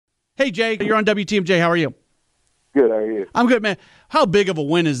Hey, Jay, you're on WTMJ. How are you? Good, how are you? I'm good, man. How big of a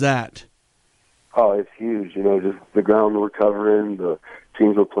win is that? Oh, it's huge. Just the ground we're covering, the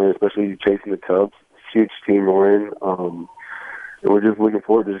teams we're playing, especially chasing the Cubs. Huge team we're in. And we're just looking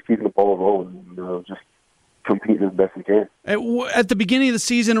forward to just keeping the ball rolling, just competing as best we can. At the beginning of the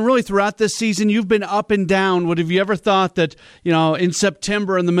season and really throughout this season, you've been up and down. Have you ever thought that, in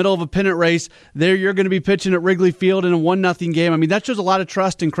September in the middle of a pennant race, there you're going to be pitching at Wrigley Field in a 1-0 game? I mean, that shows a lot of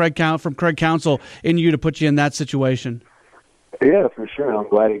trust from Craig Counsell in you to put you in that situation. Yeah, for sure. I'm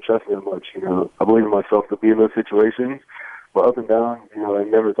glad he trusts me that much. I believe in myself to be in those situations. But up and down, I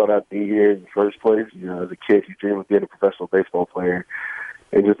never thought I'd be here in the first place. As a kid, you dream of being a professional baseball player.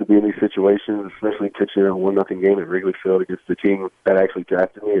 And just to be in these situations, especially pitching a 1-0 game at Wrigley Field against the team that actually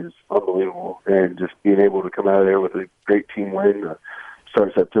drafted me, is unbelievable. And just being able to come out of there with a great team win,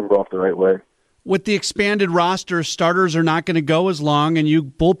 start September off the right way. With the expanded roster, starters are not going to go as long, and you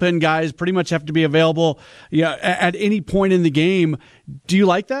bullpen guys pretty much have to be available at any point in the game. Do you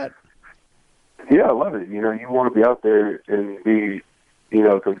like that? Yeah, I love it. You want to be out there and be,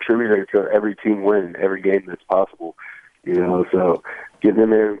 contributor to every team win, every game that's possible. So getting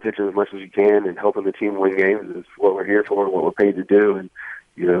in there and pitching as much as you can and helping the team win games is what we're here for, what we're paid to do. And,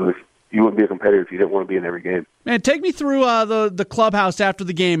 if you wouldn't be a competitor if you didn't want to be in every game. Man, take me through the clubhouse after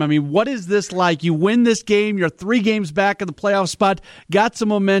the game. I mean, what is this like? You win this game, you're 3 games back in the playoff spot, got some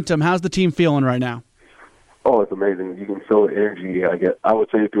momentum. How's the team feeling right now? Oh, it's amazing. You can feel the energy. I would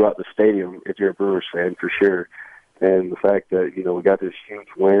say throughout the stadium if you're a Brewers fan, for sure. And the fact that, we got this huge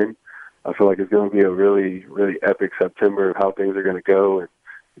win, I feel like it's going to be a really, really epic September of how things are going to go. And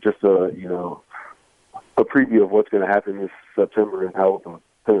just a preview of what's going to happen this September and how the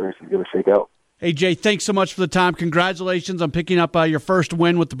pennant is going to shake out. Hey, Jay, thanks so much for the time. Congratulations on picking up your first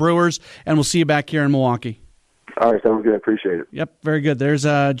win with the Brewers, and we'll see you back here in Milwaukee. All right, sounds good. I appreciate it. Yep, very good. There's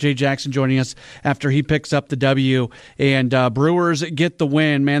Jay Jackson joining us after he picks up the W, and Brewers get the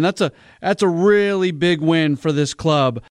win. Man, that's a really big win for this club.